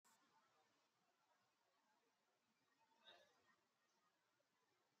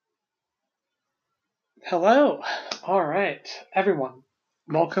Hello. All right, everyone.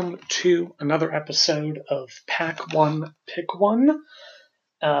 Welcome to another episode of Pack One, Pick One.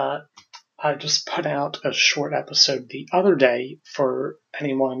 I just put out a short episode the other day for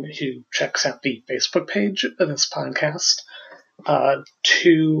anyone who checks out the Facebook page of this podcast.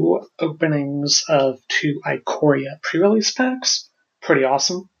 Two openings of two Ikoria pre-release packs. Pretty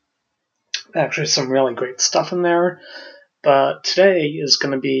awesome. Actually, some really great stuff in there. But today is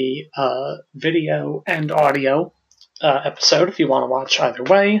going to be a video and audio episode, if you want to watch either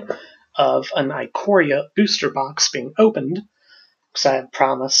way, of an Ikoria booster box being opened, because I had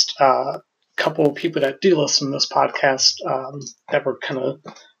promised a couple of people that do listen to this podcast that were kind of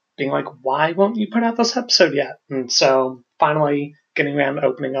being like, why won't you put out this episode yet? And so finally getting around to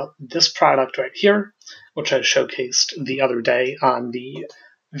opening up this product right here, which I showcased the other day on the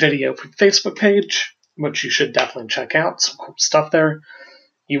video Facebook page, which you should definitely check out. Some cool stuff there.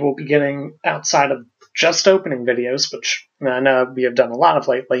 You will be getting, outside of just opening videos, which I know we have done a lot of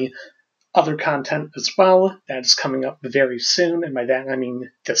lately, other content as well that is coming up very soon, and by that I mean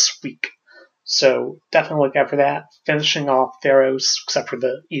this week. So definitely look out for that. Finishing off Theros, except for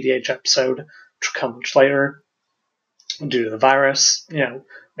the EDH episode, which will come much later due to the virus,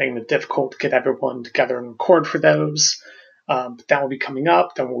 making it difficult to get everyone together and record for those. But that will be coming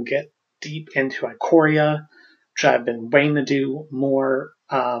up. Then we'll get deep into Ikoria, which I've been waiting to do more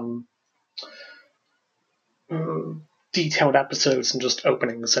detailed episodes and just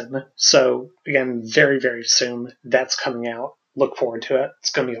openings in. So again, very, very soon, that's coming out. Look forward to it. It's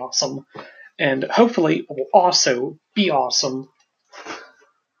going to be awesome. And hopefully it will also be awesome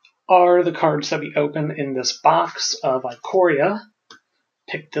are the cards that we open in this box of Ikoria.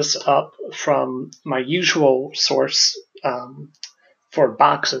 Picked this up from my usual source for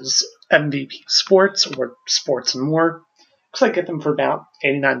boxes, MVP Sports or Sports and More, because I get them for about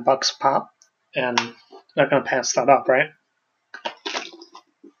 $89 a pop, and I'm not going to pass that up, right?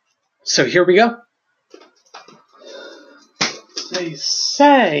 So here we go. They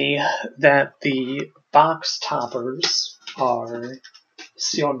say that the box toppers are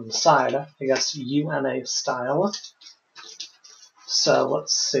sealed inside, I guess UNA style. So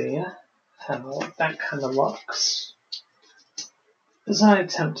let's see how that kind of looks as I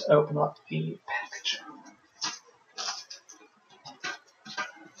attempt to open up the package.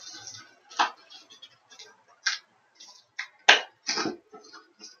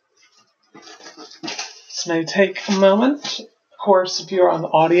 This may take a moment. Of course, if you're on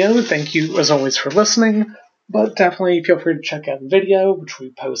audio, thank you as always for listening, but definitely feel free to check out the video, which we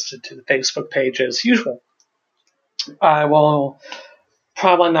posted to the Facebook page as usual. I will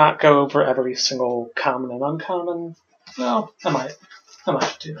probably not go over every single common and uncommon. Well, I might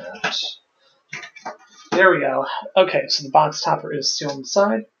do that. There we go. Okay, so the box topper is sealed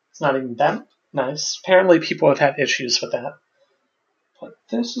inside. It's not even bent. Nice. Apparently people have had issues with that. But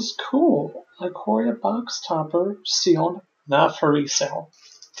this is cool. Ikoria box topper sealed, not for resale.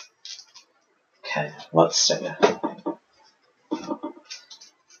 Okay, let's see. I'm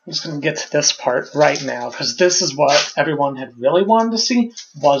just going to get to this part right now, because this is what everyone had really wanted to see,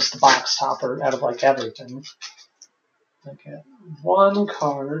 was the box topper out of, everything. Okay, one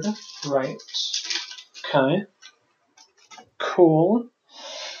card, right. Okay. Cool.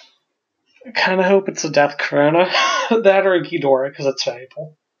 I kind of hope it's a Death Corona. That or a Ghidorah, because it's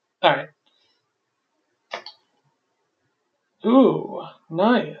valuable. Alright. Ooh,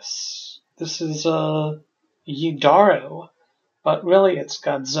 nice. This is Yidaro. But really, it's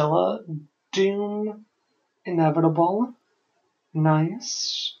Godzilla, Dune, Inevitable,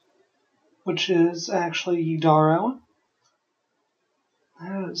 nice, which is actually Yidaro.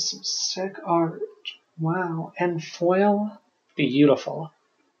 That is some sick art. Wow, and foil, beautiful.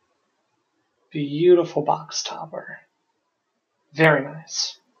 Beautiful box topper. Very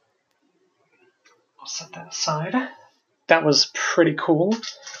nice. I'll set that aside. That was pretty cool.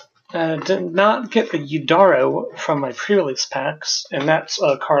 Did not get the Yidaro from my pre-release packs, and that's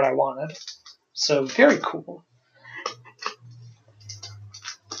a card I wanted. So, very cool.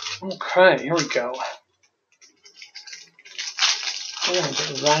 Okay, here we go. We're going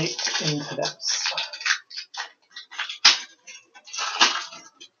to get right into this.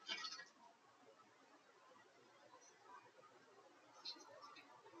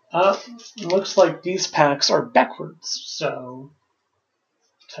 Looks like these packs are backwards, so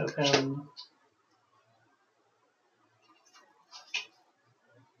token.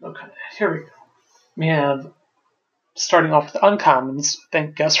 Okay, here we go. We have, starting off with uncommons,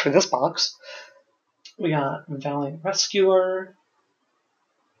 thank guess for this box. We got Valiant Rescuer,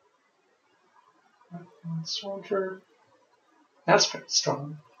 Soldier. That's pretty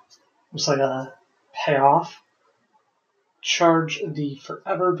strong. Looks like a Payoff, Charge the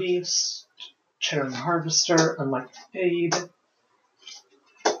Forever Beast, Chittering Harvester, Unlike Aid,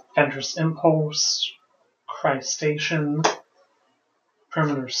 Ventress Impulse, Cry Station,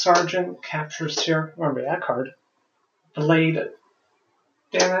 Perimeter Sergeant, Captures Tier, remember that card, Blade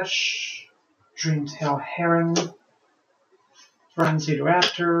Banish, Dreamtail Heron, Frenzied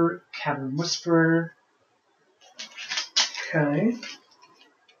Raptor, Cavern Whisperer, okay,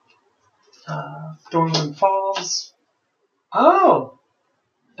 Dornland Falls. Oh,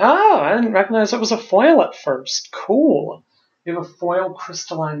 I didn't recognize it was a foil at first. Cool. We have a foil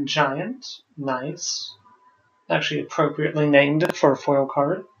Crystalline Giant. Nice. Actually appropriately named for a foil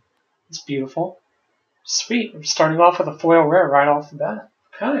card. It's beautiful. Sweet. We're starting off with a foil rare right off the bat.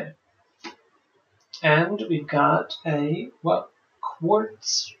 Okay. And we've got a,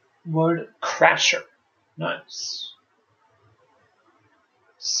 Quartz Wood Crasher. Nice.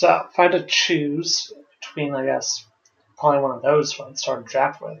 So, if I had to choose between, I guess, probably one of those ones to start a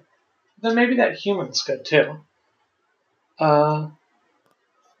draft with, then maybe that human's good too. I'll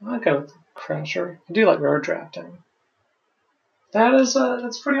go with Crasher. I do like rare drafting.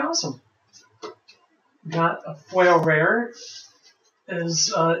 That's pretty awesome. Got a foil rare.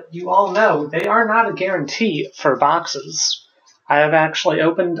 As you all know, they are not a guarantee for boxes. I have actually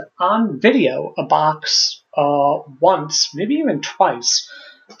opened on video a box once, maybe even twice,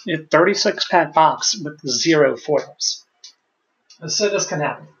 a 36-pack box with 0 foils. So this can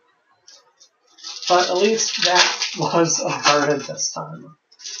happen. But at least that was averted this time.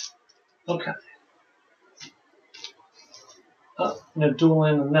 Okay. I'm going to duel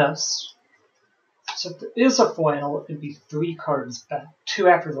in this. So if there is a foil, it'd be 3 cards back, 2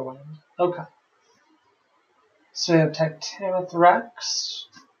 after the land. Okay. So we have Titanic Rex.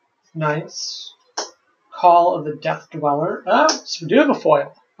 Nice. Call of the Death Dweller. Oh, so we do have a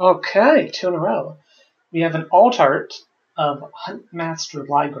foil. Okay, 2 in a row. We have an alt art of Huntmaster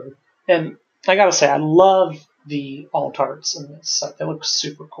Liger. And I gotta say, I love the alt arts in this set. They look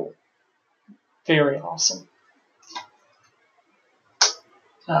super cool. Very awesome.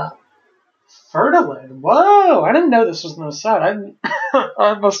 Fertilid. Whoa! I didn't know this was in the set.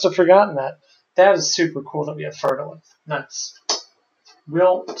 I must have forgotten that. That is super cool that we have Fertilid. Nice.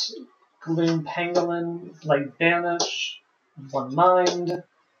 Wilt, Gloom Pangolin, Blade Banish, One Mind,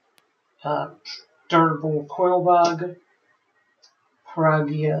 Durable Coilbug,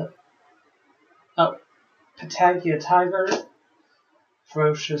 Patagia Tiger,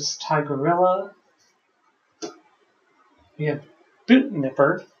 Ferocious Tigerilla. We have Boot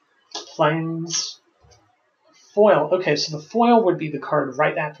Nipper, Plains, Foil. Okay, so the foil would be the card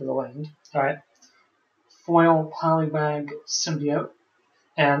right after the land. Alright. Foil Poliwag Symbiote.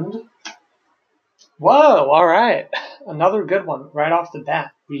 And whoa, alright. Another good one right off the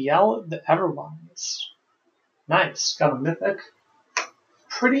bat. Riel the Everwise. Nice. Got a mythic.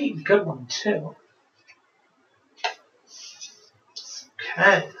 Pretty good one too.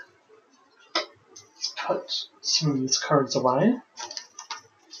 Okay. Let's put some of these cards away.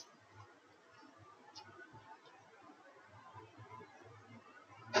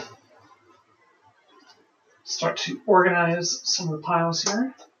 Start to organize some of the piles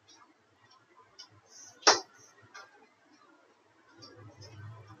here.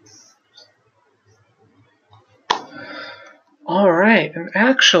 Alright, and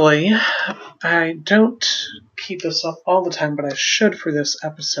actually, I don't keep this up all the time, but I should for this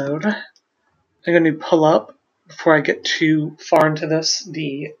episode. I'm going to pull up, before I get too far into this,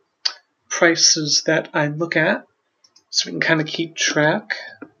 the prices that I look at, so we can kind of keep track.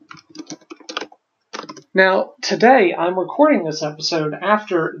 Now, today I'm recording this episode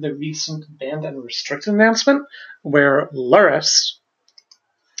after the recent banned and restricted announcement, where Lurrus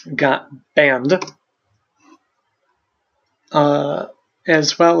got banned,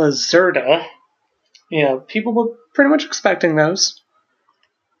 as well as Zerda. You know, people were pretty much expecting those.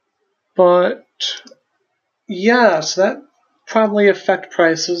 But, yeah, so that probably affect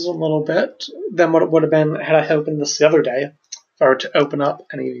prices a little bit than what it would have been had I opened this the other day, if I were to open up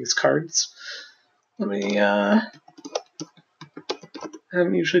any of these cards. Let me, I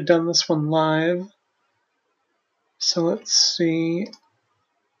haven't usually done this one live. So let's see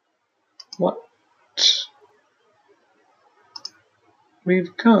what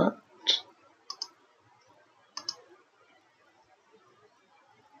we've got.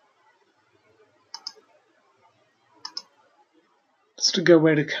 Just a good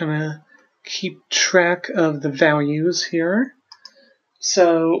way to kind of keep track of the values here.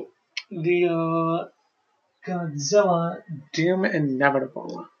 So the Godzilla Doom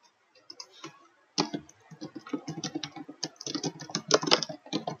Inevitable.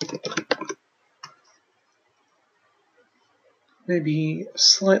 may be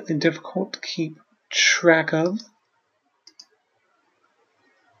slightly difficult to keep track of.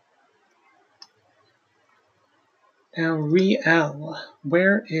 Now, Riel,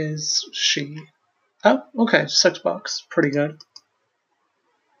 where is she? Oh, okay, $6, pretty good.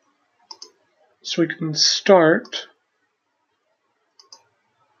 So we can start,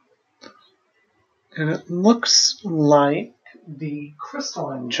 and it looks like the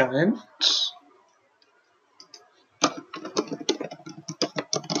Crystalline Giant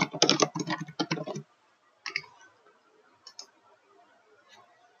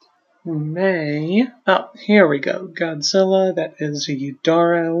may... Oh, here we go. Godzilla, that is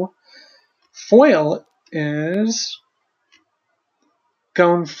Eudaro. Foil is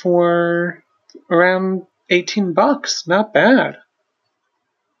going for around $18. Not bad.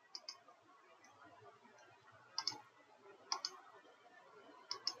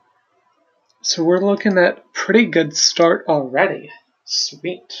 So we're looking at a pretty good start already.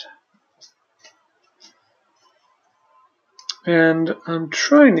 Sweet. And I'm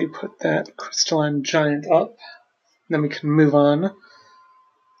trying to put that Crystalline Giant up. Then we can move on.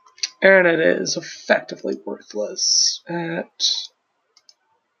 And it is effectively worthless at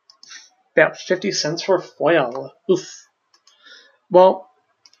about 50 cents for a foil. Oof. Well,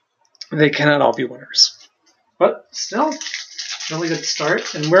 they cannot all be winners. But still, really good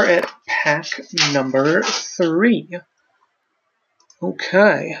start. And we're at pack number 3.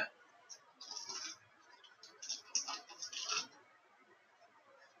 Okay.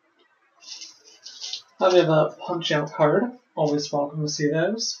 We have a Punch-Out card. Always welcome to see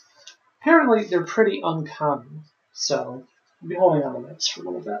those. Apparently, they're pretty uncommon, so I'll be holding on to those for a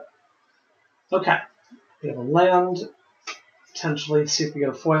little bit. Okay. We have a land. Potentially see if we get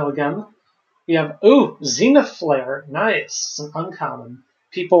a foil again. We have, Zenith Flare. Nice. It's an uncommon.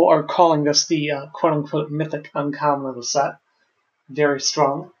 People are calling this the quote-unquote mythic uncommon of the set. Very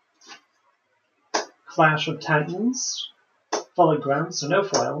strong. Clash of Titans. Fully grown, so no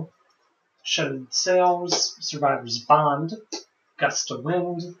foil. Shattered Sails. Survivor's Bond. Gust of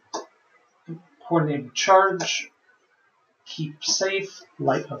Wind. Coordinated Charge. Keep Safe.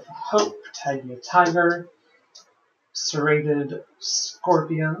 Light of Hope. Tag a Tiger. Serrated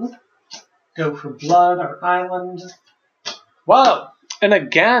Scorpion. Go for Blood, our island. Whoa! And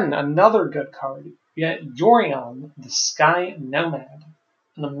again, another good card. Yet Yorion, the Sky Nomad.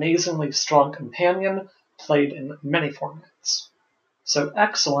 An amazingly strong companion, played in many formats. So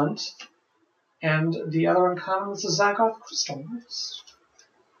excellent. And the other uncommon is the Zagoth Crystallines.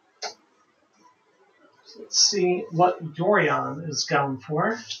 So let's see what Yorion is going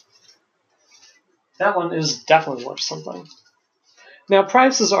for. That one is definitely worth something. Now,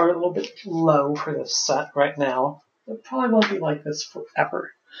 prices are a little bit low for this set right now. It probably won't be like this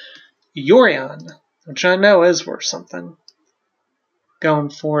forever. Yorion, which I know is worth something.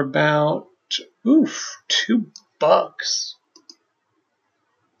 Going for about, $2.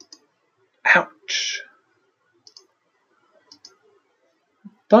 Ouch.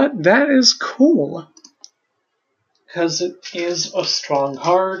 But that is cool. Because it is a strong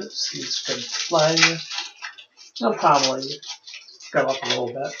card. Sees good play. I'll probably go up a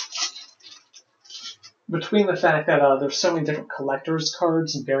little bit. Between the fact that there's so many different collector's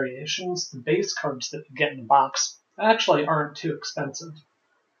cards and variations, the base cards that you get in the box actually aren't too expensive.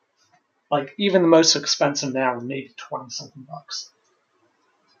 Like, even the most expensive now are maybe 20-something bucks.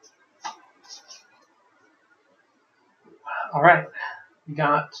 Alright, we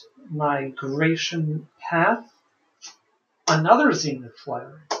got Migration Path. Another Zenith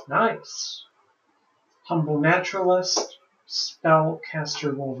Flare. Nice. Humble Naturalist.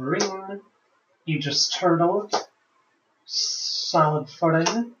 Spellcaster Wolverine. Aegis Turtle. Solid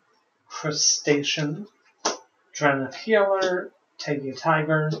Footing. Crustacean. Drenith Healer. Taggy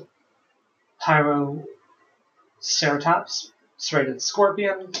Tiger. Pyro Ceratops. Serrated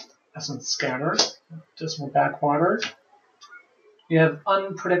Scorpion. Essence Scanner. Dismal Backwater. We have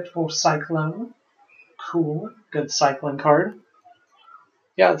Unpredictable Cyclone. Cool. Good cycling card.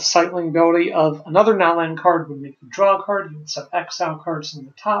 Yeah, the cycling ability of another non-land card would make you draw a card. You can set exile cards in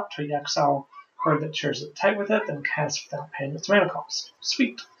the top, trade exile card that shares a type with it, then cast without paying its mana cost.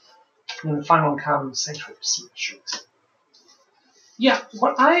 Sweet. And then the final uncommon is Sanctuary Smashers. Yeah,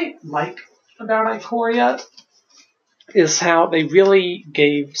 what I like about Ikoria is how they really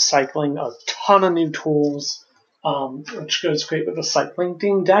gave cycling a ton of new tools, which goes great with the cycling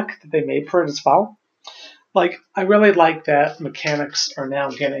theme deck that they made for it as well. Like, I really like that mechanics are now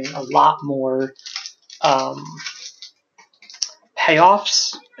getting a lot more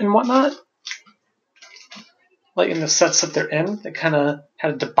payoffs and whatnot. Like, in the sets that they're in, they kind of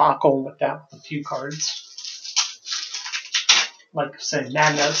had a debacle with that with a few cards. like, say,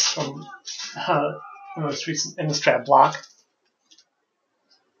 Magnus from the most recent Innistrad block.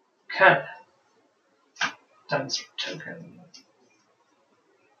 Okay. Dinosaur token.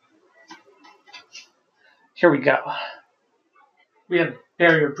 Here we go. We have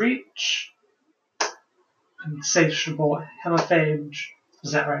Barrier Breach, Insatiable Hemophage.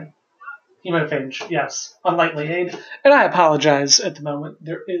 Is that right? Hemophage, yes. Unlikely Aid. And I apologize at the moment.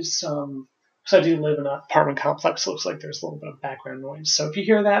 There is some, because I do live in an apartment complex, looks like there's a little bit of background noise. So if you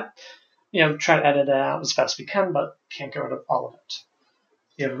hear that, try to edit it out as best we can, but can't get rid of all of it.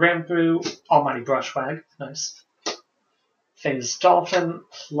 You have Rampu, Almighty Brushwag, nice. Phase Dolphin,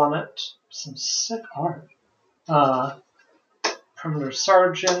 Plummet, some sick art. Perimeter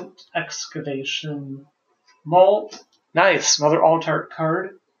Sergeant, Excavation, Mole, nice, another alt-art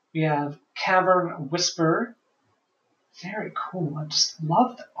card. We have Cavern Whisper, very cool. I just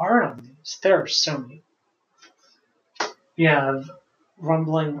love the art on these. They're so neat. We have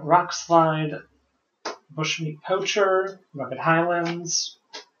Rumbling Rockslide, Bushmeat Poacher, Rugged Highlands,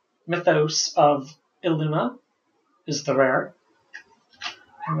 Mythos of Illuna is the rare,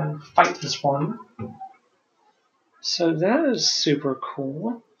 and then Fight is one. So that is super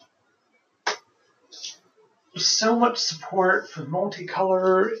cool. There's so much support for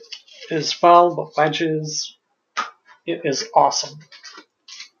multicolor as well, but wedges. It is awesome.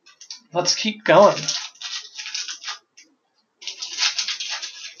 Let's keep going.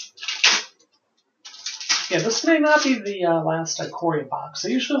 Yeah, this may not be the last Ikoria box. I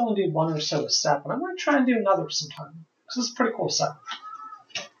usually only do one or so a set, but I might try and do another sometime, because this is a pretty cool set.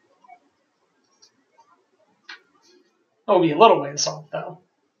 Oh, it'll be a little ways off, though.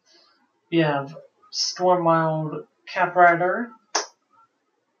 We have Stormwild Caprider,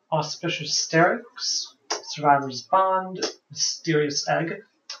 Auspicious Sterix, Survivor's Bond, Mysterious Egg.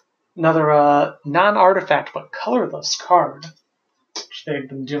 Another non-artifact but colorless card, which they've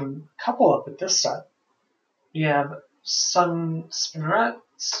been doing a couple of at this set. We have Sun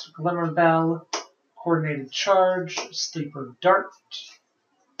Spinnerets, Glimmerbell, Coordinated Charge, Sleeper Dart,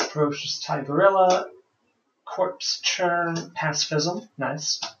 Ferocious Tigerilla, Corpse Churn, Pacifism,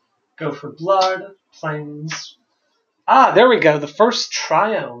 nice. Go for Blood, Plains. Ah, there we go, the first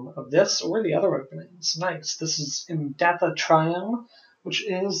Triome of this or the other openings. Nice. This is Indatha Triome, which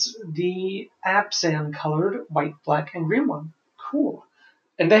is the Abzan colored white, black, and green one. Cool.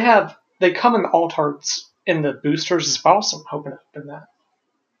 And they come in alt arts in the boosters as well, so I'm hoping to open that.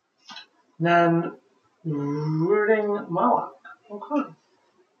 And then Rooting Moloch. Okay.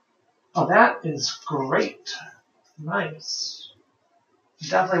 Oh, that is great. Nice.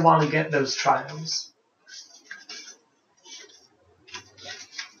 Definitely want to get those Triomes.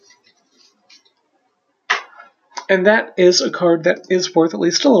 And that is a card that is worth at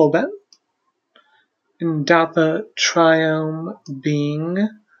least a little bit. Indatha Triome being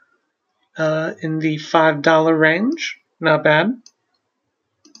in the $5 range. Not bad.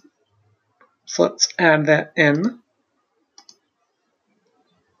 So let's add that in.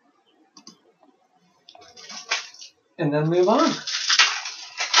 And then move on.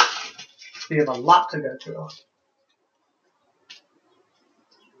 We have a lot to go through.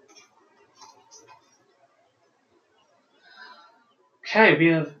 Okay, we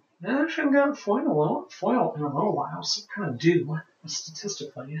have actually got foil in a little while, so kind of due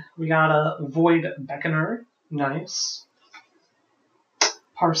statistically. We got a Void Beckoner, nice.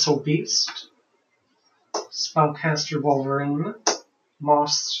 Parcel Beast, Spellcaster Wolverine,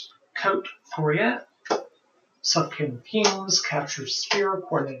 Moss Coat Coriette, Suffocating Fumes, Capture Spear,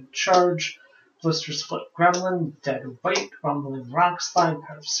 Coordinated Charge, Blister Split Gremlin, Dead Weight, Rumbling Rockslide,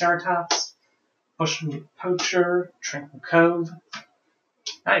 Power of Ceratops, Bushmeat Poacher, Tranquil Cove.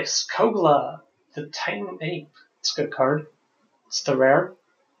 Nice. Kogla, the Titan Ape. It's a good card. It's the rare.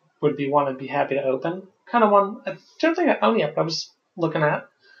 Would be one I'd be happy to open. Kind of one I don't think I own yet, but I was looking at.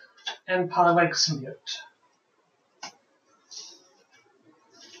 And Poliwag Symbiote.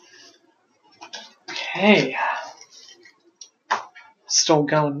 Okay. Still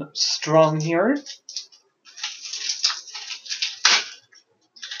going strong here.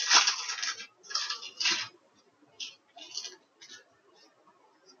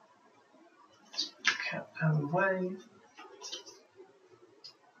 Get out of the way.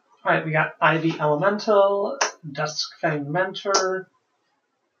 Alright, we got Ivy Elemental, Duskfang Mentor.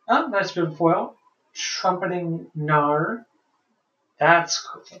 Oh, nice bit of foil. Trumpeting Gnar. That's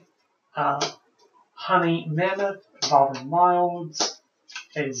cool. Honey Mammoth, Evolving Wilds,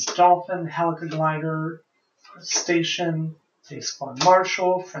 Phase Dolphin, Helica Glider, Station, Phase Spawn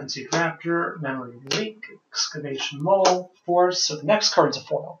Marshall, Frenzied Raptor, Memory Leak, Excavation Mole, Force. So the next card's a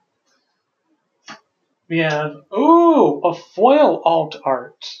foil. We have, ooh, a foil alt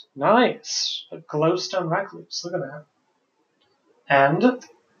art. Nice. A glowstone recluse. Look at that. And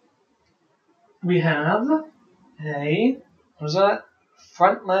we have a, what is that?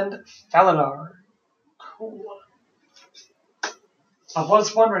 Frontland Felidar. Cool. I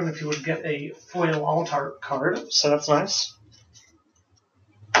was wondering if you would get a foil alt art card, so that's nice.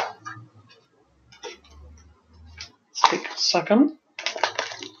 Let's take a second.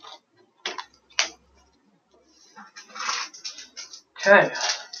 Okay.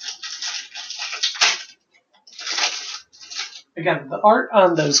 Again, the art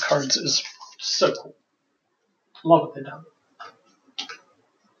on those cards is so cool. Love what they've done.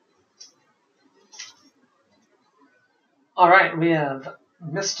 Alright, we have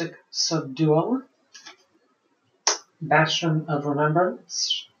Mystic Subdual, Bastion of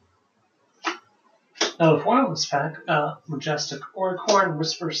Remembrance. Now, the foil in this pack, Majestic Oricorn,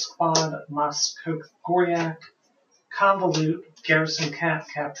 Whisper Squad, Moskoke Goryak, Convolute, Garrison Cat,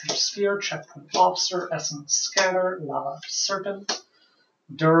 Captured Sphere, Checkpoint Officer, Essence Scatter, Lava Serpent,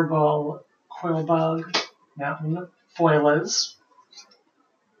 Durable Coilbug, Mountain Foilers.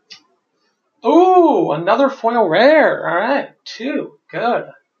 Ooh, another foil rare. Alright, 2.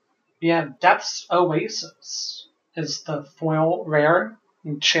 Good. We have Depth's Oasis is the foil rare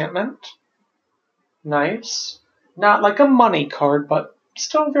enchantment. Nice. Not like a money card, but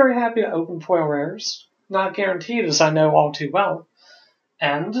still very happy to open foil rares. Not guaranteed, as I know all too well.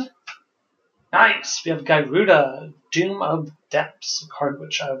 And nice, we have Gyruda, Doom of Depths, a card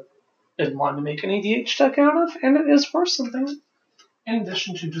which I didn't want to make an EDH deck out of, and it is worth something, in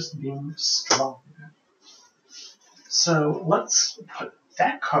addition to just being strong. So let's put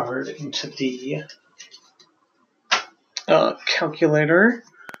that card into the calculator.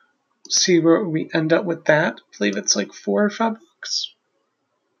 See where we end up with that. I believe it's like $4 or $5.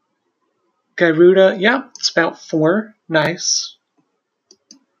 Gyruda, yeah, it's about 4. Nice.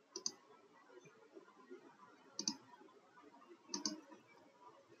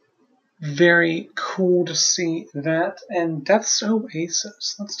 Very cool to see that. And Death's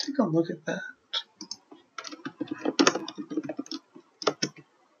Oasis. Let's take a look at that.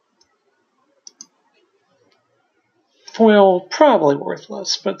 Foil, probably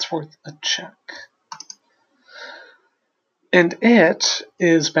worthless, but it's worth a check. And it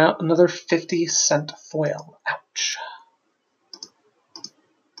is about another 50-cent foil. Ouch.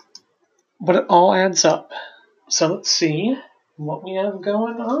 But it all adds up. So let's see what we have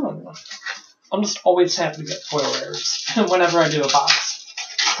going on. I'm just always happy to get foil rares whenever I do a box.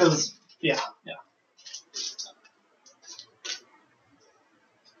 Because, yeah.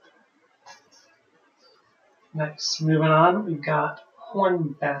 Nice. Moving on, we've got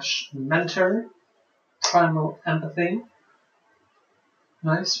Hornbash Mentor, Primal Empathy.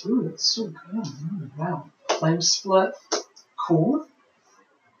 Nice. Ooh, that's so good. Ooh, wow. Flame Split. Cool.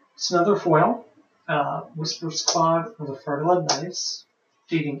 It's another foil. Whisper Squad with a Fertile Nice.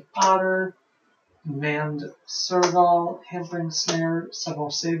 Feeding Otter. Manned Serval. Hampering Snare. Several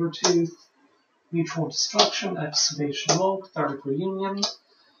Sabertooth. Mutual Destruction. Excavation Wolf. Dark Reunion.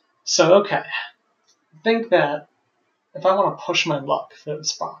 So, okay. I think that if I want to push my luck for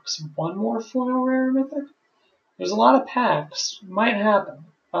this box, one more foil rare mythic? There's a lot of packs. Might happen.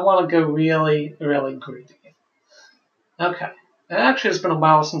 I want to go really, really greedy. Okay. It actually has been a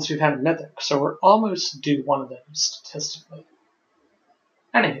while since we've had a mythic, so we're almost due one of those statistically.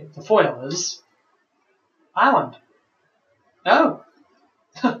 Anyway, the foil is Island. Oh!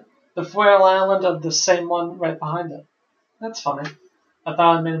 The foil island of the same one right behind it. That's funny. I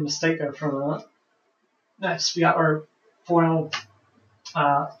thought I made a mistake there for a minute. Next, we got our foil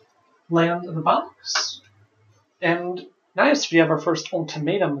land in the box. And nice, we have our first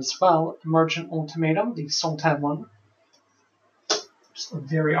ultimatum as well. Emergent Ultimatum, the Sultan one. Just a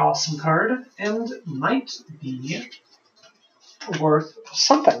very awesome card, and might be worth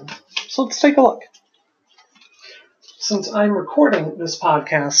something. So let's take a look. Since I'm recording this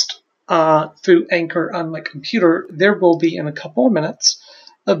podcast through Anchor on my computer, there will be, in a couple of minutes,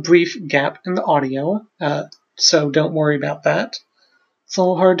 a brief gap in the audio, so don't worry about that. It's a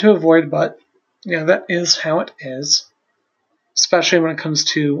little hard to avoid, but that is how it is, especially when it comes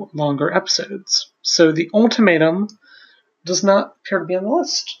to longer episodes. So the ultimatum does not appear to be on the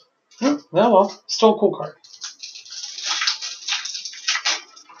list. Well, still a cool card.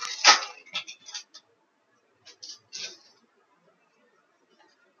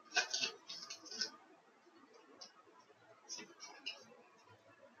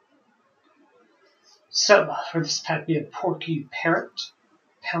 So, for this pack, we have Porky Parrot,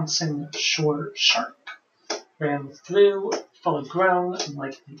 Pouncing Shore Shark, Ran Through, Fully Grown,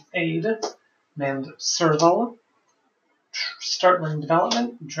 Likely Aid, Manserval, Startling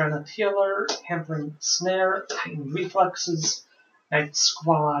Development, Drena Healer, Hampering Snare, Heightened Reflexes, Night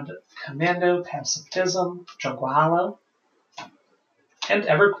Squad Commando, Pacifism, Jungle Hollow, and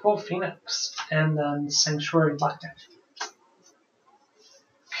Evercool Phoenix, and then Sanctuary Blackdeck.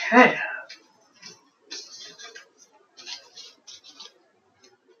 Okay.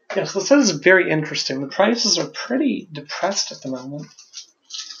 Yes, this is very interesting. The prices are pretty depressed at the moment.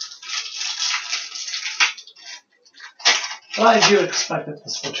 But I do expect that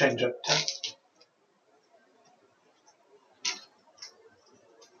this will change over time.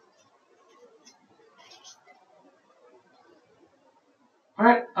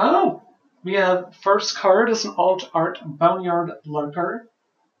 Alright, we have first card is an alt art Boneyard Lurker.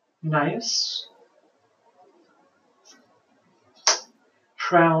 Nice.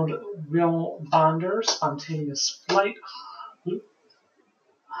 Proud Will Bonder, Spontaneous Flight,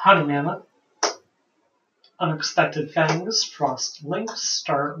 Honey Mammoth, Unexpected Fangs, Frost Lynx,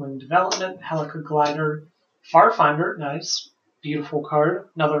 Startling Development, Helica Glider, Farfinder, nice, beautiful card.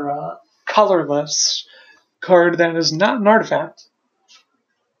 Another colorless card that is not an artifact.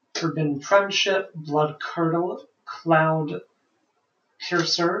 Forbidden Friendship, Blood Curdle, Cloud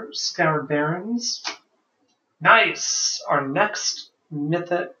Piercer, Scoured Barrens. Nice! Our next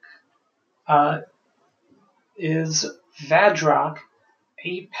mythic is Vadrock,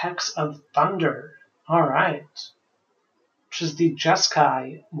 Apex of Thunder. Alright. Which is the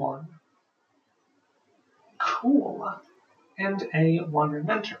Jeskai one. Cool. And a Wandering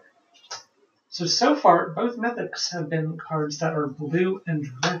Mentor. So far, both mythics have been cards that are blue and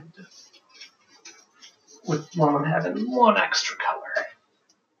red, with one of them having one extra color.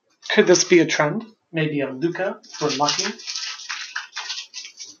 Could this be a trend? Maybe a Luca if we're lucky.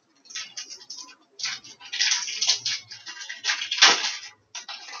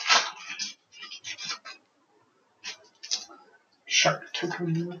 Shark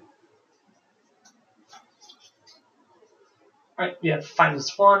token. Alright, we have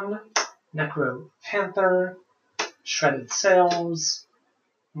Finest One, Necro Panther, Shredded Sails,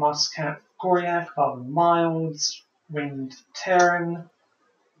 Mosscat Goriak, Goblin Wilds, Winged Terran,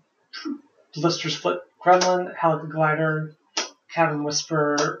 Blister Split Gremlin, Helica Glider, Cabin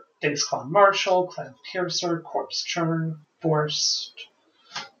Whisperer, Days Claw Marshal, Cloud Piercer, Corpse Churn, Forced.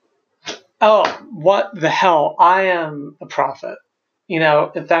 Oh, what the hell? I am a prophet. You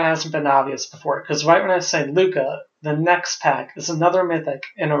know, if that hasn't been obvious before, because right when I say Luca, the next pack is another mythic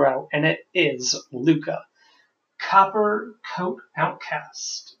in a row, and it is Luca. Copper Coat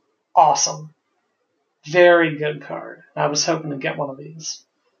Outcast. Awesome. Very good card. I was hoping to get one of these.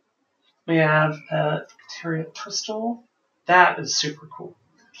 We have Cateria Crystal. That is super cool.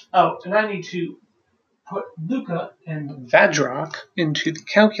 Oh, and I need to put Luca and Vadrock into the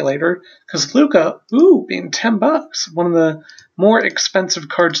calculator, because Luca, being $10, one of the more expensive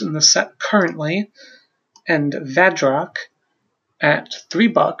cards in the set currently, and Vadrock at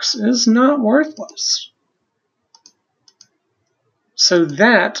 $3 is not worthless. So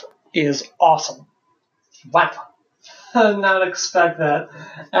that is awesome. Wow. I did not expect that.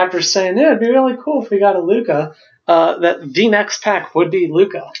 After saying, yeah, it'd be really cool if we got a Luca, that the next pack would be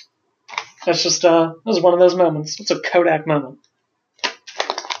Luca. That's just, that was one of those moments. It's a Kodak moment.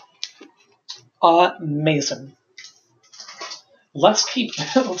 Amazing. Let's keep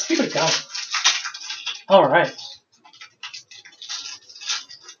it going. Alright.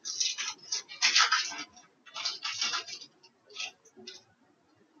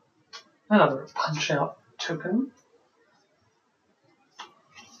 Another Punch-Out token.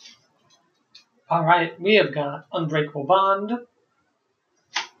 Alright, we have got Unbreakable Bond,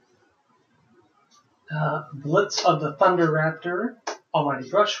 Blitz of the Thunder Raptor, Almighty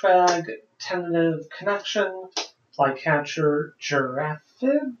Brushbag, Tentative Connection, Flycatcher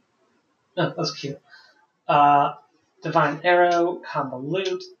Giraffid. Oh, that's cute. Divine Arrow, Combo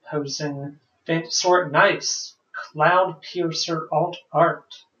Loot, Posing, Venusaur, nice. Cloud Piercer Alt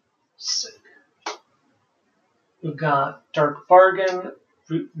Art. Sick. We've got Dark Bargain,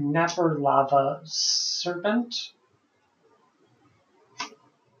 Root Napper Lava Serpent,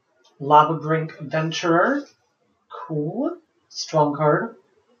 Lava Brink Adventurer, cool, strong card.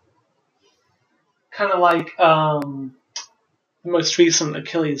 Kind of like the most recent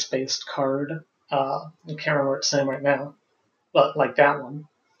Achilles-based card. I can't remember its name right now, but like that one.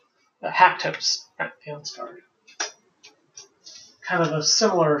 Haktos, right, the Pantheon's card. Kind of a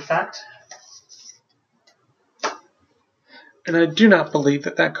similar effect. And I do not believe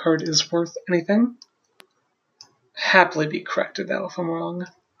that that card is worth anything. Happily be corrected, though, if I'm wrong.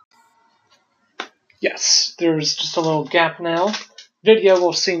 Yes, there's just a little gap now. Video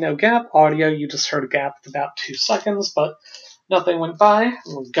will see no gap. Audio, you just heard a gap of about 2 seconds, but nothing went by.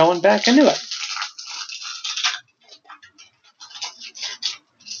 We're going back into it.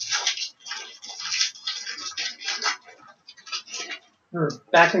 We're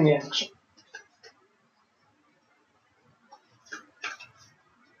back in the action.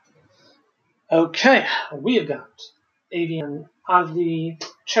 Okay, we have got Avian Oddity,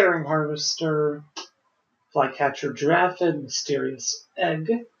 Chittering Harvester, Flycatcher Giraffid, Mysterious Egg,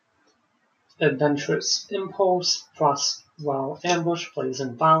 Adventurous Impulse, Frostwell Ambush,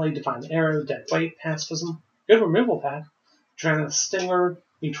 Blazing Volley, Divine Arrow, Dead Weight, Pacifism, good removal pack, Dragon's Stinger,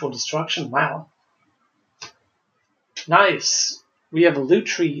 Mutual Destruction, wow. Nice! We have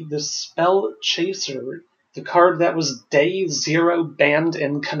Lutri, the Spell Chaser, the card that was Day 0 banned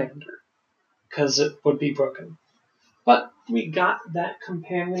in Commander, because it would be broken. But we got that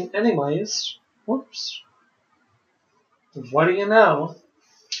companion anyways. Whoops. What do you know?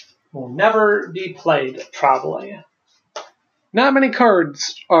 Will never be played, probably. Not many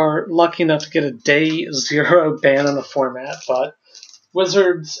cards are lucky enough to get a Day 0 ban in the format, but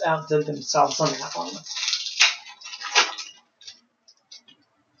Wizards outdid themselves on that one.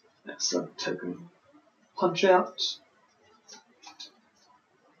 Next up, token Punch Out.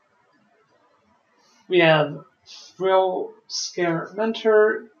 We have Thrill Scare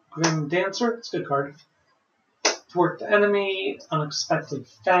Mentor, Grim Dancer, it's a good card. Thwart the Enemy, Unexpected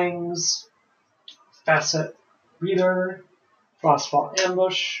Fangs, Facet Reader, Frostfall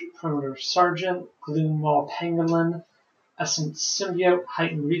Ambush, Perimeter Sergeant, Gloomwall Pangolin, Essence Symbiote,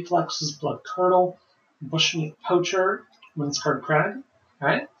 Heightened Reflexes, Blood Curdle, Bushmeat Poacher, Windscard Crag.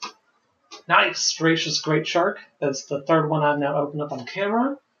 Alright. Nice! Voracious Great Shark, that's the third one I've now opened up on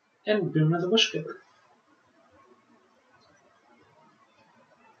camera, and Boon of the Wishgiver.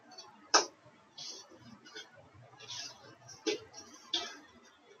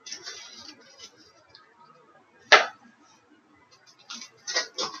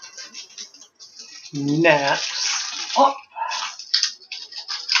 Next up.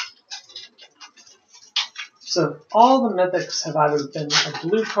 So all the mythics have either been a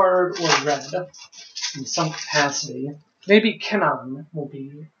blue card or red in some capacity. Maybe Kenan will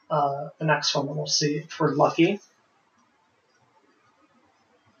be the next one that we'll see if we're lucky.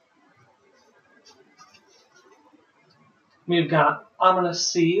 We've got Ominous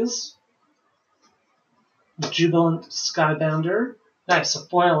Seas, Jubilant Skybounder, nice, a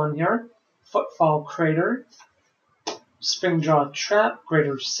foil in here, Footfall Crater, Springjaw Trap,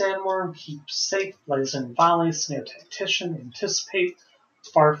 Greater Sandworm, Keep Safe, Blazing Volley, Snare Tactician, Anticipate,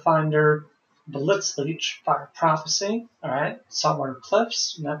 Farfinder, Blitzleech, Fire Prophecy. Alright, Saltwater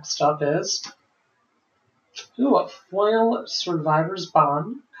Cliffs. Next up is a foil Survivor's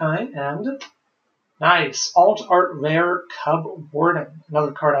Bond. Okay, and nice. Alt Art Rare Cub Warden.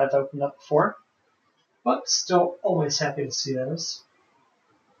 Another card I've opened up before. But still always happy to see those.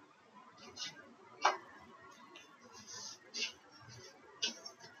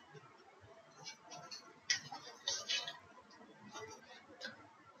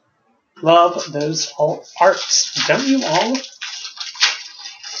 Love those alt arts. Don't you all?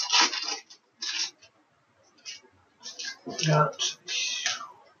 Got.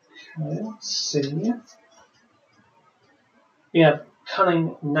 Okay, let's see. We have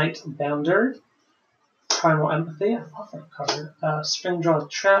Cunning Nightbounder, Primal Empathy, I love that card. Springjaw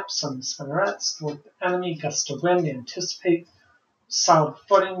Trap, Sun Spinnerets, Thwart the Enemy, Gust of Wind, Anticipate, Solid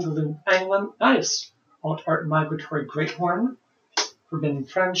Footing, Gloom Anglin, nice! Alt Art Migratory Greathorn, Forbidden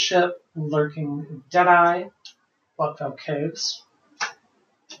Friendship, Lurking Deadeye, Bloodfell Caves.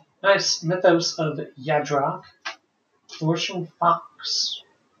 Nice, Mythos of Yadrock, Flourishing Fox.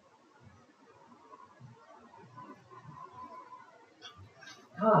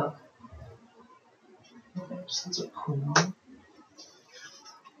 Ah. Okay, that's a cool one.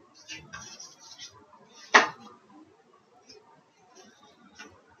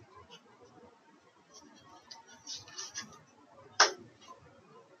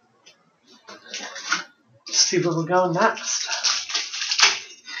 Let's see where we're going next.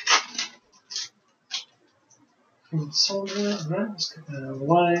 Soldier, let's get that out of the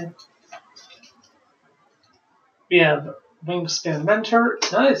way. We have Wingspan Mentor,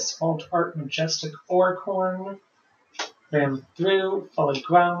 nice. Alt Art Majestic Oricorn, Ram Through, Folly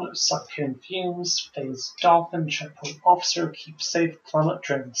Ground, Suck Hidden Fumes, Phase Dolphin, Checkpoint Officer, Keep Safe, Plummet,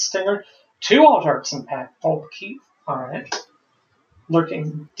 Dragon Stinger. 2 alt arts in pack, Bolt Keep, alright.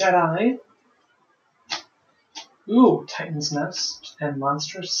 Lurking Deadeye. Ooh, Titan's Nest, and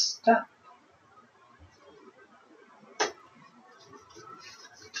Monstrous Step.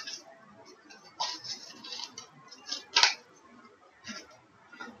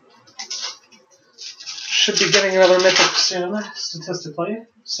 Should be getting another mythic soon, statistically,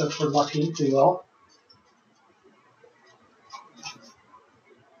 so if we're lucky, we will.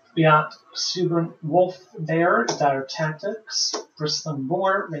 We got Exuberant Wolf Bear, Dire Tactics, Bristling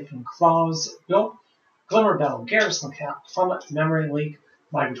Boar, Raking Claws, Built, Glimmerbell, Garrison Cat, Plummet, Memory Leak,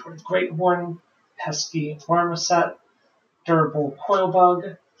 Migratory Greathorn, Pesky Marmoset, Durable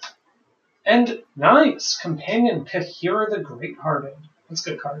Coilbug, and nice! Companion Kahira the Greathearted. That's a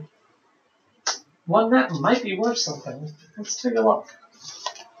good card. One that might be worth something. Let's take a look.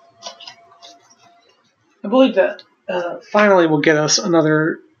 I believe that finally will get us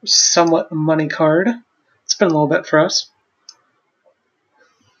another somewhat money card. It's been a little bit for us.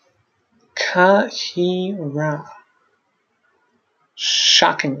 Kahira.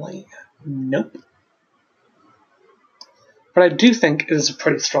 Shockingly, nope. But I do think it is a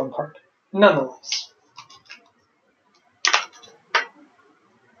pretty strong card, nonetheless.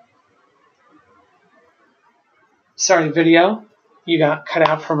 Sorry, video. You got cut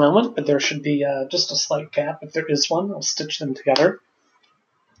out for a moment, but there should be just a slight gap. If there is one, I'll stitch them together.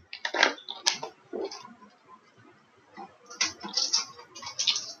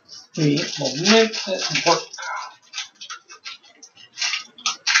 We will make it work.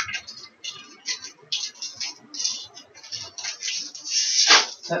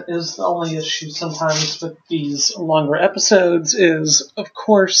 That is the only issue sometimes with these longer episodes is, of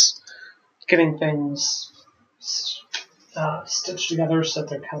course, getting things stitched together so that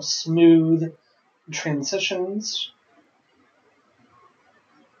they're kind of smooth transitions.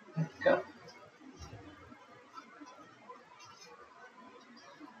 There we go.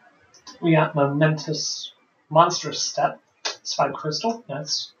 We got Monstrous Step, Spike Crystal,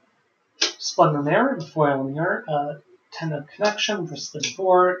 nice. Splendor Mare, the foil mirror, Tended Connection, Bristling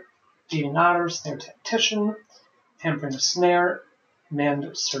Boar, Beating Otter, Snare Tactician, Hampering Snare,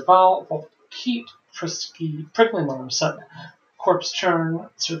 Manned Serval, Volt Heat, Frisky, Prickly Marmoset, Corpse Churn,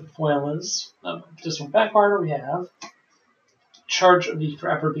 so the foil is. This one back order we have Charge of the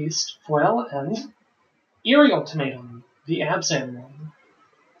Forever Beast foil and Eerie Ultimatum, the Abzan one.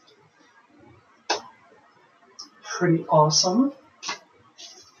 Pretty awesome.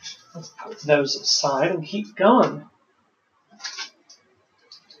 Let's put those aside and keep going.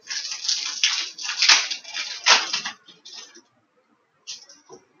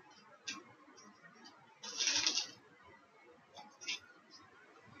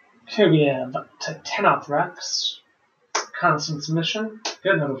 Here we have Titanothrax, Constance Mission,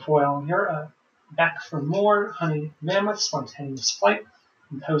 good another foil here. Back for More, Honey Mammoth, Spontaneous Flight,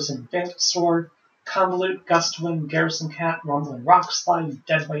 Imposing Vantasaur, Convolute, Gustwind, Garrison Cat, Rumbling Rock Slide,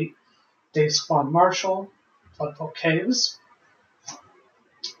 Deadweight, Day Squad Marshal, Bloodful Caves,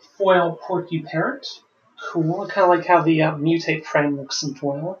 Foil Porky Parrot, cool, kind of like how the Mutate frame looks in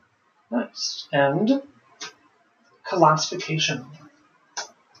foil, nice, and Colossification.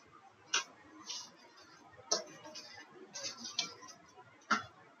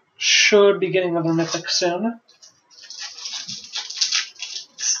 Should be getting another mythic soon.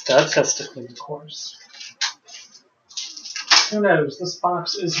 Statistically, of course. Who knows? This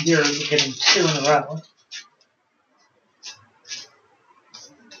box is weird with getting 2 in a row.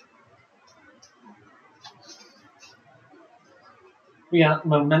 We got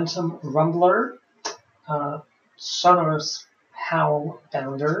Momentum Rumbler, Sonorous Howl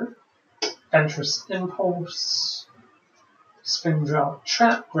Bounder, Ventress Impulse, Spindrill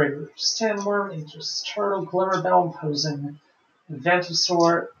Trap, Greater Sandworm, Aegis Turtle, Glimmerbell, Imposing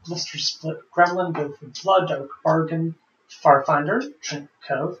Vantasaur, Mr. Split Gremlin, Go for Blood, Dark Bargain, Farfinder, Trinket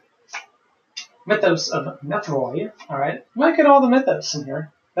Cove, Mythos of Nethroi. Alright, might get all the Mythos in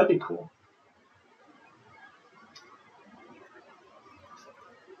here. That'd be cool.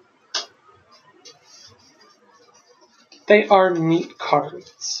 They are neat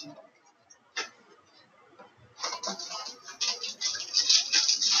cards.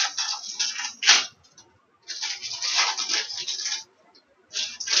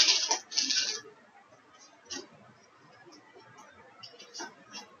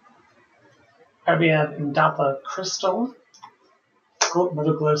 We have Indapa Crystal,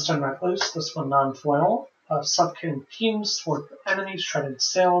 Little Glowstone Recluse, this one non-foil, Suffocating Fumes, Thwart Enemies, Shredded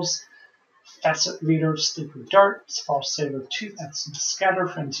Sails, Facet Reader, Sleeper Dart, False Saber Tooth, Excellent Scatter,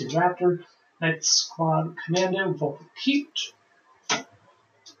 Frenzy Raptor, Night Squad Commando, Voltic Heat.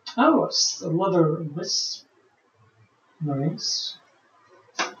 Oh, it's the Leather Wisp. Nice.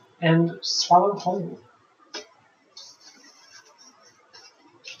 And Swallow Whole.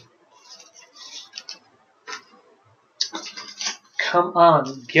 Come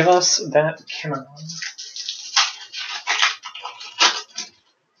on, give us that cannon.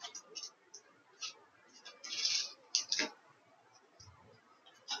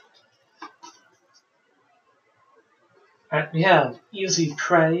 Alright, we have Easy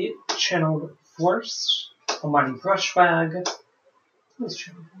Prey, Channeled Force, Almighty Brushwag. What's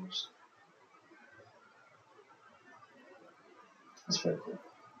Channeled Force? That's very cool.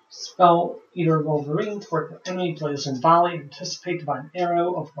 Spell Eater Wolverine, thwart the enemy, Blazing Volley, Anticipate Divine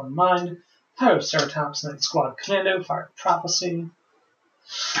Arrow of One Mind, Pyroceratops, Night Squad Commando, Fire Prophecy.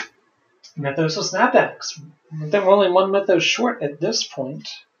 Mythos of Snapbacks. I think we're only one Mythos short at this point.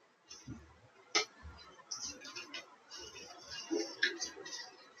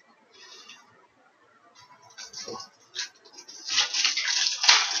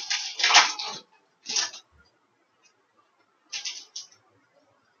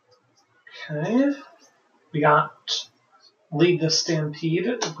 Okay. We got Lead the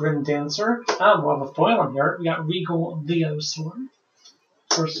Stampede, Grim Dancer. We'll have a foil in here. We got Regal Leo Sword.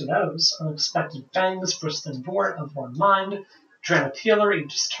 First of those, Unexpected Fangs, Bristling Boar of One Mind, Drana Peeler,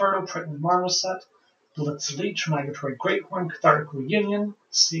 Aegis Turtle, Prickly Marmoset, Blitz Leech, Migratory Greathorn, Cathartic Reunion,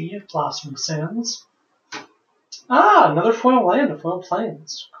 Sea, Blossoming Sands. Another foil land, a foil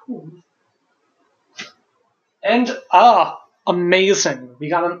plains. Cool. And, amazing. We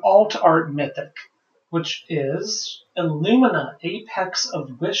got an alt art mythic, which is Illumina, Apex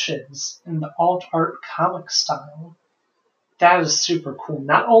of Wishes, in the alt art comic style. That is super cool.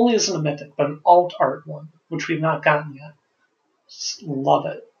 Not only is it a mythic, but an alt art one, which we've not gotten yet. Just love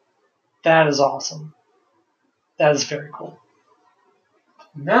it. That is awesome. That is very cool.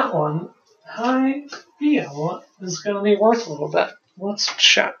 And that one, I feel, is going to be worth a little bit. Let's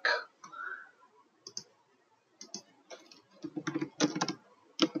check.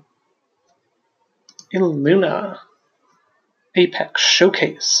 Illumina Apex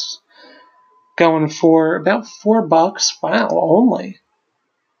Showcase. Going for about $4. Wow, only.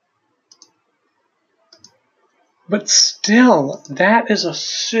 But still, that is a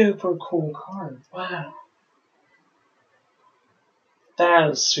super cool card. Wow.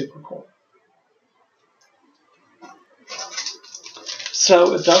 That is super cool.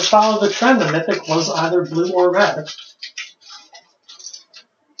 So it does follow the trend. The mythic was either blue or red.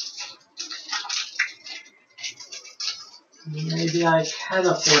 Maybe I can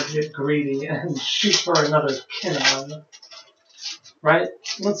afford to get greedy and shoot for another Kinnan. Right?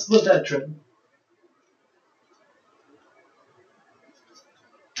 Let's live that dream.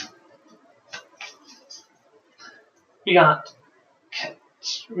 We got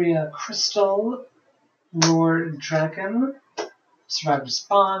Ketria Crystal, Lord Dragon, Survivor's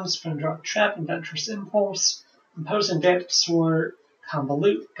Bond, Spindrop Trap, Adventurous Impulse, Imposing Bandit Sword,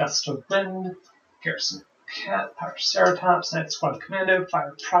 Convolute, Gust of Wind, Garrison Cat, Pyroceratops, Night Squad Commando,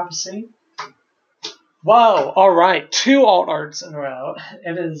 Fire Prophecy. Whoa, alright, 2 alt arts in a row.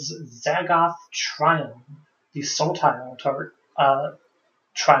 It is Zagoth Triumph, the Sultai alt art,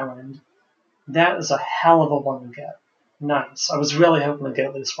 Triland. That is a hell of a one to get. Nice. I was really hoping to get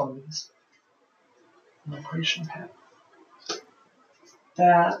at least one of these. Migration Pack.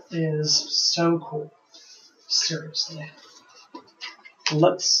 That is so cool. Seriously.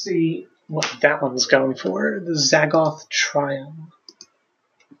 Let's see what that one's going for. The Zagoth Triumph.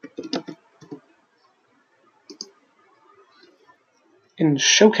 In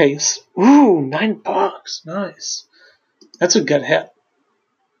Showcase. Ooh, $9. Nice. That's a good hit.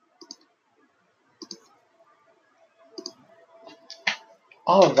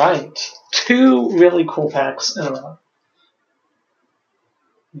 Alright. 2 really cool packs in a row.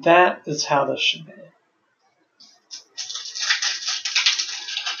 That is how this should be.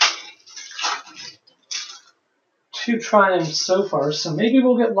 Two triumphs so far, so maybe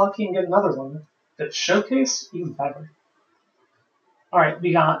we'll get lucky and get another one. That Showcase, even better. Alright,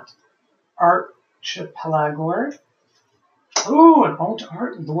 we got Archipelagor. Ooh, an alt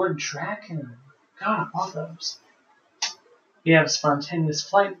art Lord Draken. God, I love those. We have Spontaneous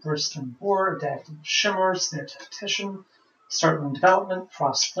Flight, Bristling Boar, Adaptive Shimmer, Snare Tactician, Startling Development,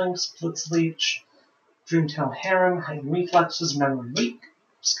 Frost Flinks, Blitz Leech, Dreamtail Heron, Heightened Reflexes, Memory Leak,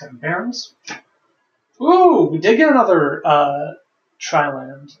 Sky Barons. Ooh, we did get another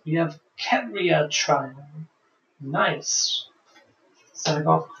Triland. We have Ketria Triland. Nice.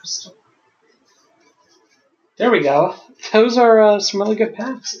 Zagoth Crystal. There we go. Those are some really good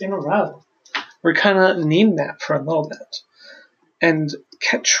packs in a row. We're kind of needing that for a little bit. And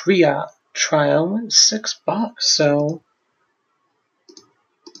Ketria Triumph, $6. So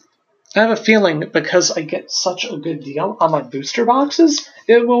I have a feeling because I get such a good deal on my booster boxes,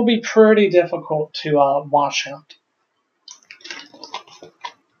 it will be pretty difficult to wash out.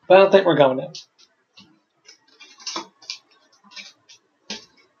 But I don't think we're going to.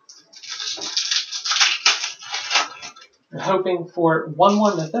 I'm hoping for one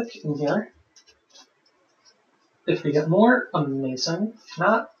more mythic in here. If we get more, amazing. If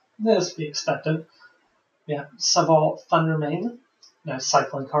not, this be expected. We have Seval Thundermane, nice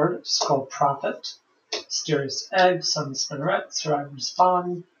cycling card, Skull Prophet, Mysterious Egg, Sun Spinneret, Survivor's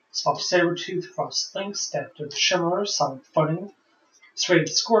Bond, Swap Sabertooth, Frost Lynx, Adaptive Shimmer, Solid Footing, Serrated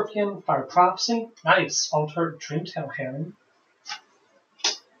Scorpion, Fire Prophecy, nice, Alter Dreamtail Heron,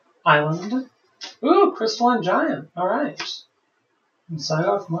 Island, ooh, Crystalline Giant, alright, and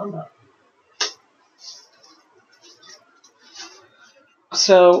Zygoth Mamba.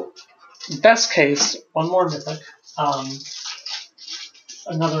 So, best case, one more mythic,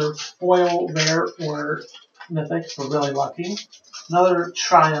 another foil, rare, or mythic if we're really lucky, another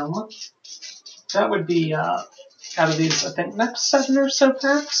Triumph. That would be, out of these, I think, next 7 or so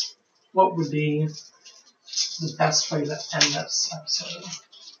packs, what would be the best way to end this episode?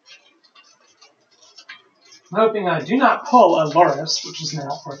 I'm hoping I do not pull a Loris, which is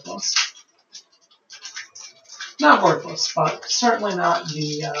now worthless. Not worthless, but certainly not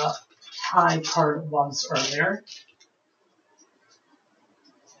the high card it was earlier.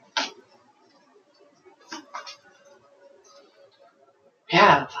 We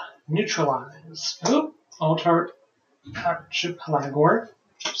have Neutralize. Ooh, Altar Archipelagor.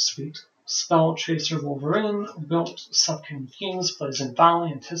 Sweet. Spell Chaser Wolverine. Built Sucking Fumes. Blazing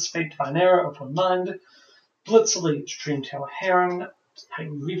Volley. Anticipate Divine Arrow. Open Mind. Blitz Elite. Dreamtail Heron.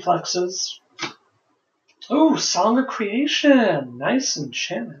 Heightened Reflexes. Ooh, Song of Creation! Nice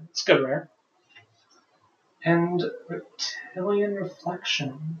enchantment. It's good rare. And Reptilian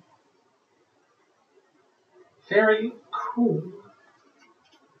Reflection. Very cool.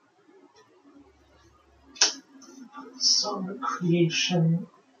 Song of Creation.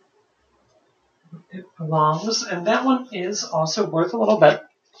 It belongs. And that one is also worth a little bit.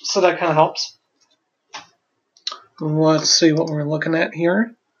 So that kind of helps. Let's see what we're looking at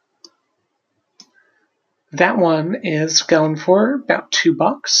here. That one is going for about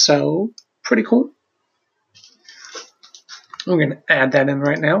 $2, so pretty cool. I'm going to add that in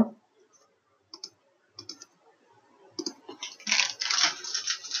right now.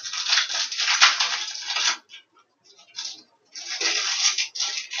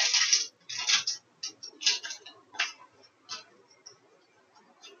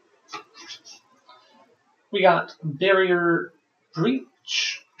 We got Barrier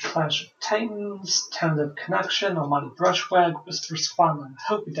Breach, Clash of Titans, Tentative Connection, Almighty Brushwag, Whisper Squadron,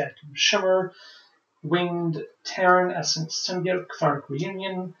 Hope, Adaptive Shimmer, Winged Terran, Essence Symbiote, Cathartic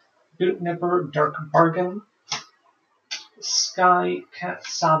Reunion, Boot Nipper, Dark Bargain, Sky Cat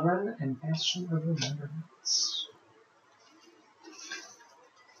Sovereign, and Bastion of Remembrance.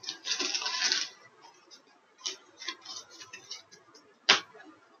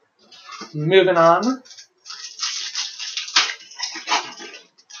 Moving on.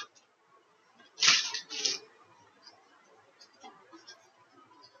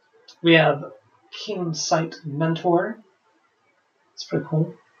 We have Keen Sight Mentor. It's pretty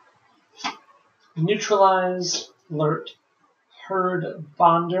cool. Neutralize, Alert, Herd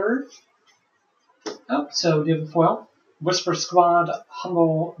Bonder. Oh, so do you have a foil? Whisper Squad,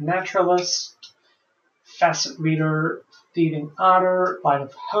 Humble Naturalist, Facet Reader, Thieving Otter, Light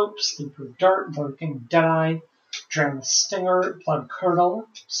of Hope, Sleeper Dart, Lurking Deadeye, Dragon Stinger, Blood Curdle,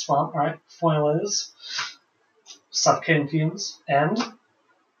 Swamp, right, foil is, Suffocating Fumes, and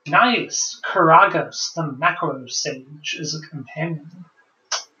nice! Karagos, the Macro Sage, is a companion.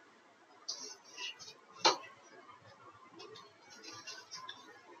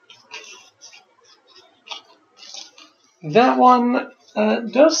 That one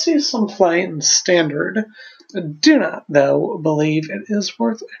does see some play in Standard. Do not, though, believe it is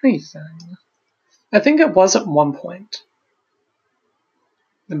worth anything. I think it was at one point.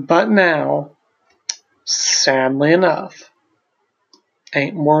 But now, sadly enough,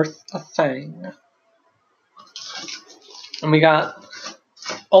 ain't worth a thing. And we got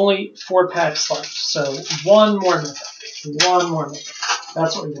only 4 packs left, so one more mythic. One more mythic.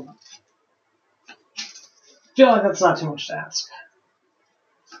 That's what we want. Feel like that's not too much to ask.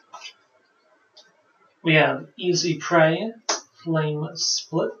 We have Easy Prey, Flame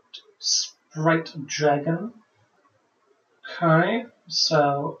Split, Sprite Dragon. Okay,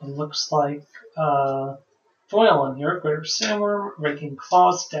 so it looks like foil in here. Greater Sandworm, Raking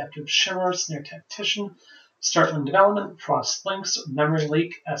Claws, Adaptive Shimmer, Snare Tactician, Startling Development, Frost Lynx, Memory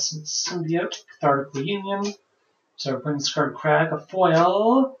Leak, Essence Symbiote, Cathartic Reunion. So Brimscard Crag, a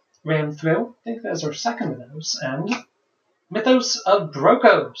foil, ran through. I think that's our second of those. And Mythos of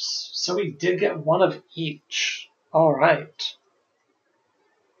Brokos. So we did get one of each. Alright.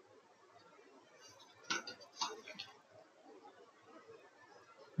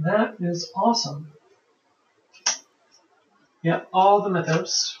 That is awesome. Yeah, all the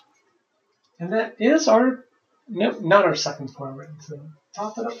mythos. And that is our, nope, not our second floor rating.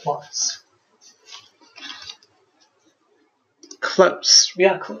 Thought that it was. Close. We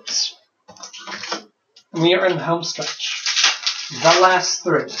got close. And we are in the home stretch. The last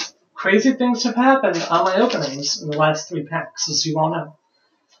three. Crazy things have happened on my openings in the last three packs, as you all know.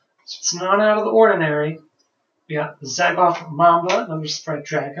 So it's not out of the ordinary. We got Zagoth Mamba, another Sprite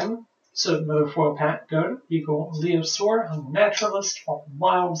Dragon. So another foil pack, Goat, Eagle, Leosaur, Naturalist, Walton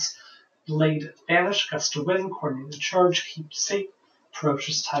Wilds, Blade Banish, Gust of Wind, Coordinated Charge, Keep Safe,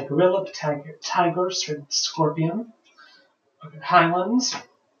 Ferocious Tigerilla, Tiger, Straight Scorpion, Highlands,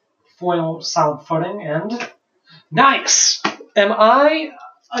 Foil Solid Footing, and nice! Am I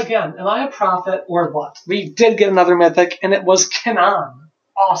a prophet or what? We did get another mythic, and it was Kenan.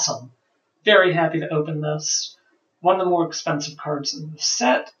 Awesome. Very happy to open this. One of the more expensive cards in the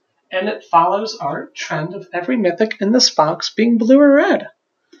set, and it follows our trend of every mythic in this box being blue or red.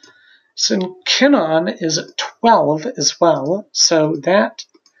 So Kenan is 12 as well, so that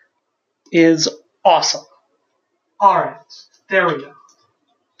is awesome. Alright, there we go.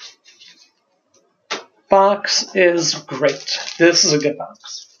 Box is great. This is a good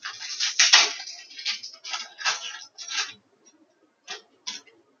box.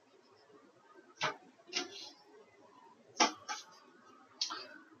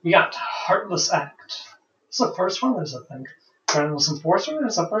 We got Heartless Act. This is the first one of those, I think. Relentless Enforcer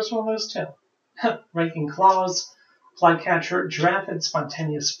is the first one of those too. Raking Claws, Flycatcher, Giraffe,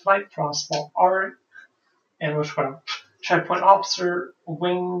 Spontaneous Flight, Frostball Art, and which one? Checkpoint Officer,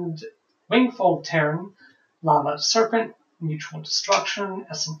 Wingfold Terran, Lava Serpent, Mutual Destruction,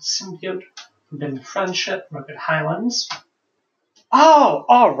 Essence Symbiote, Forbidden Friendship, Rugged Highlands. Oh,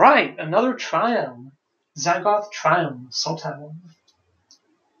 alright, another Triumph. Zagoth Triumph, Sultan one.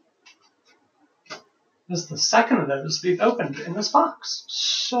 This is the second of those we've opened in this box.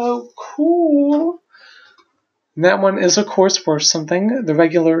 So cool. And that one is, of course, worth something. The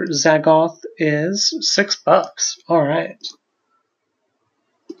regular Zagoth is $6. All right.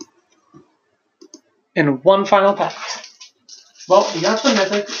 And one final pack. Well, we got the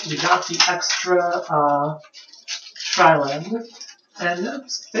Mythic, we got the extra Triland, and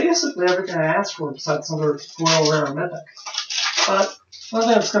that's basically everything I asked for besides another foil rare Mythic. But I don't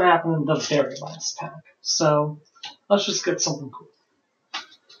think it's going to happen in the very last pack. So let's just get something cool.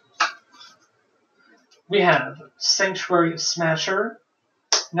 We have Sanctuary Smasher,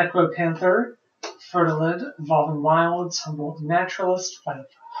 Necropanther, Fertilid, Evolving Wilds, Humble Naturalist, Fight of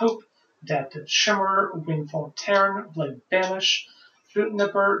Hope, Adapted Shimmer, Wingfold Terran, Blade Banish, Fruit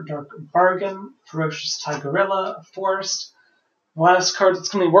Nipper, Dark Bargain, Ferocious Tigerilla, Forest. The last card that's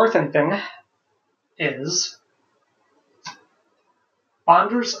going to be worth anything is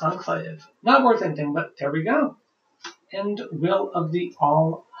Bonder's Enclave. Not worth anything, but there we go. And Will of the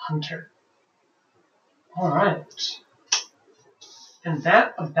All Hunter. Alright. And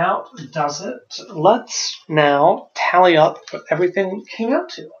that about does it. Let's now tally up what everything came out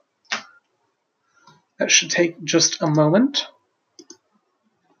to. That should take just a moment.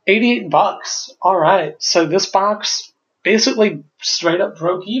 $88. Alright, so this box basically straight up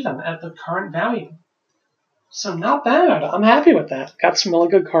broke even at the current value. So not bad. I'm happy with that. Got some really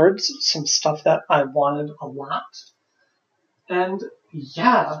good cards, some stuff that I wanted a lot. And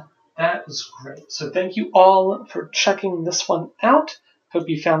yeah, that is great. So thank you all for checking this one out. Hope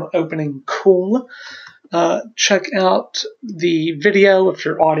you found the opening cool. Check out the video if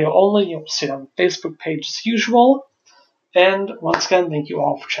you're audio only. You'll see it on the Facebook page as usual. And once again, thank you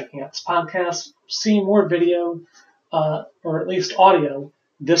all for checking out this podcast. See more video, or at least audio,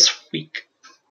 this week.